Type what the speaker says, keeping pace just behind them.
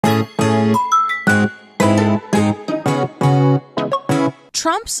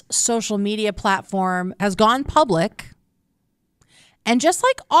Trump's social media platform has gone public. And just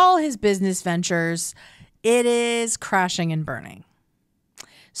like all his business ventures, it is crashing and burning.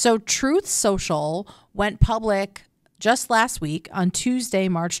 So Truth Social went public just last week on Tuesday,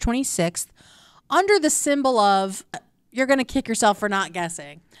 March 26th, under the symbol of, you're going to kick yourself for not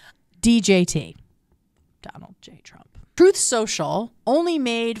guessing, DJT, Donald J. Trump. Truth Social only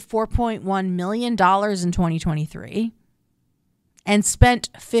made $4.1 million in 2023 and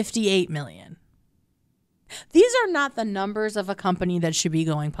spent $58 million. These are not the numbers of a company that should be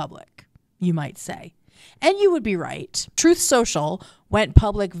going public, you might say. And you would be right. Truth Social went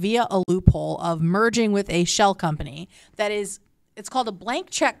public via a loophole of merging with a shell company that is, it's called a blank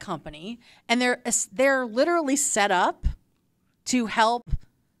check company, and they're literally set up to help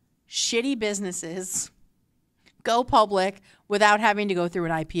shitty businesses go public without having to go through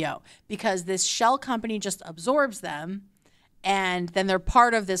an IPO, because this shell company just absorbs them and then they're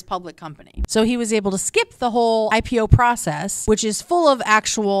part of this public company. So he was able to skip the whole IPO process, which is full of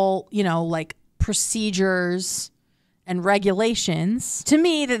actual, like procedures and regulations. To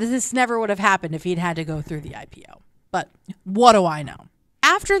me, that this never would have happened if he'd had to go through the IPO. But what do I know?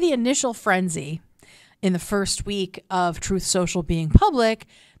 After the initial frenzy in the first week of Truth Social being public,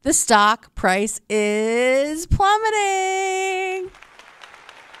 the stock price is plummeting.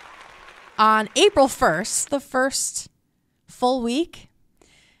 On April 1st, the first full week,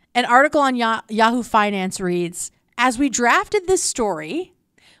 an article on Yahoo Finance reads, as we drafted this story,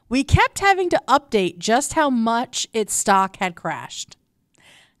 we kept having to update just how much its stock had crashed.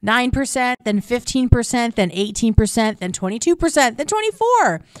 9%, then 15%, then 18%, then 22%, then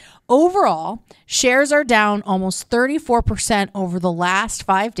 24%. Overall, shares are down almost 34% over the last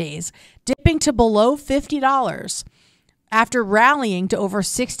 5 days, dipping to below $50 after rallying to over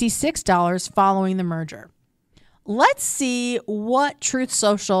 $66 following the merger. Let's see what Truth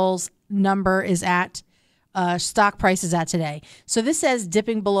Social's number is at, stock price is at today. So this says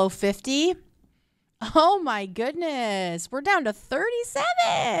dipping below 50. Oh my goodness, we're down to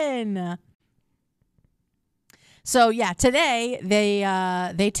 37. So yeah, today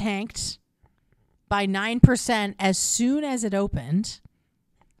they tanked by 9% as soon as it opened.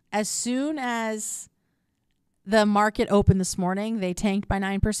 As soon as the market opened this morning, they tanked by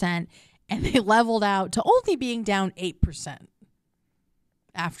 9%, and they leveled out to only being down 8%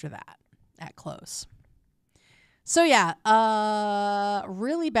 after that at close. So yeah,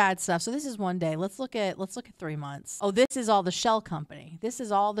 really bad stuff. So this is 1 day. Let's look at 3 months. Oh, this is all the shell company.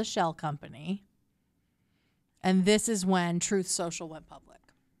 And this is when Truth Social went public.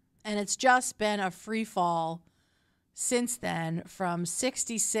 And it's just been a free fall since then, from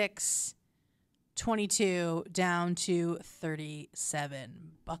 66.22 down to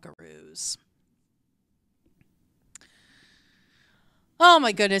 37 buckaroos. Oh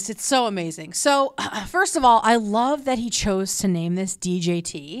my goodness, it's so amazing. So first of all, I love that he chose to name this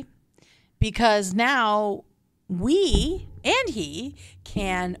DJT, because now we and he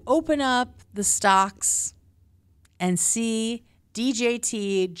can open up the stocks and see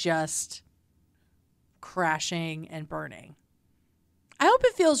DJT just crashing and burning. I hope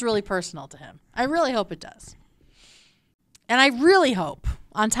it feels really personal to him. I really hope it does. And I really hope,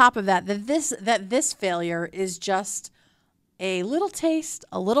 on top of that, that this failure is just a little taste,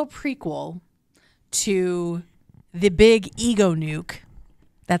 a little prequel to the big ego nuke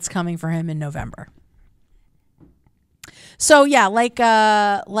that's coming for him in November. So yeah, like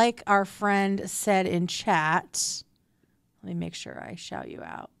our friend said in chat, let me make sure I shout you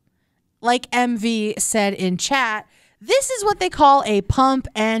out. Like MV said in chat, this is what they call a pump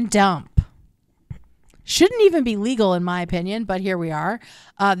and dump. Shouldn't even be legal in my opinion, but here we are.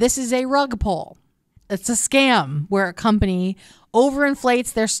 This is a rug pull. It's a scam where a company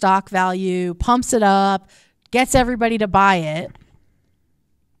overinflates their stock value, pumps it up, gets everybody to buy it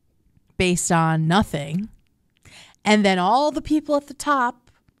based on nothing. And then all the people at the top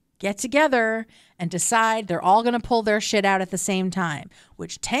get together and decide they're all going to pull their shit out at the same time,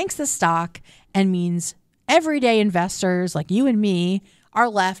 which tanks the stock and means everyday investors like you and me are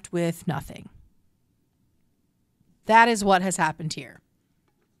left with nothing. That is what has happened here,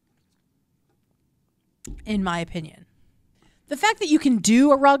 in my opinion. The fact that you can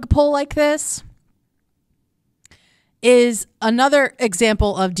do a rug pull like this is another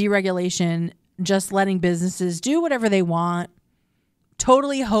example of deregulation, just letting businesses do whatever they want,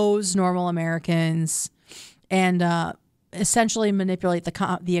 totally hose normal Americans, and essentially manipulate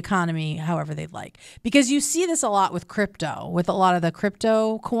the economy however they'd like. Because you see this a lot with crypto, with a lot of the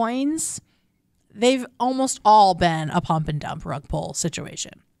crypto coins. They've almost all been a pump and dump rug pull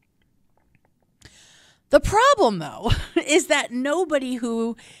situation. The problem, though, is that nobody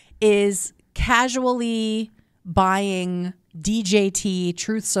who is casually buying DJT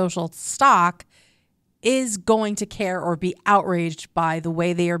Truth Social stock is going to care or be outraged by the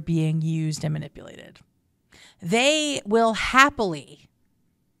way they are being used and manipulated. They will happily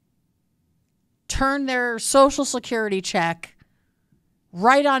turn their Social Security check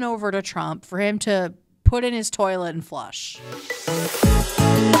right on over to Trump for him to put in his toilet and flush.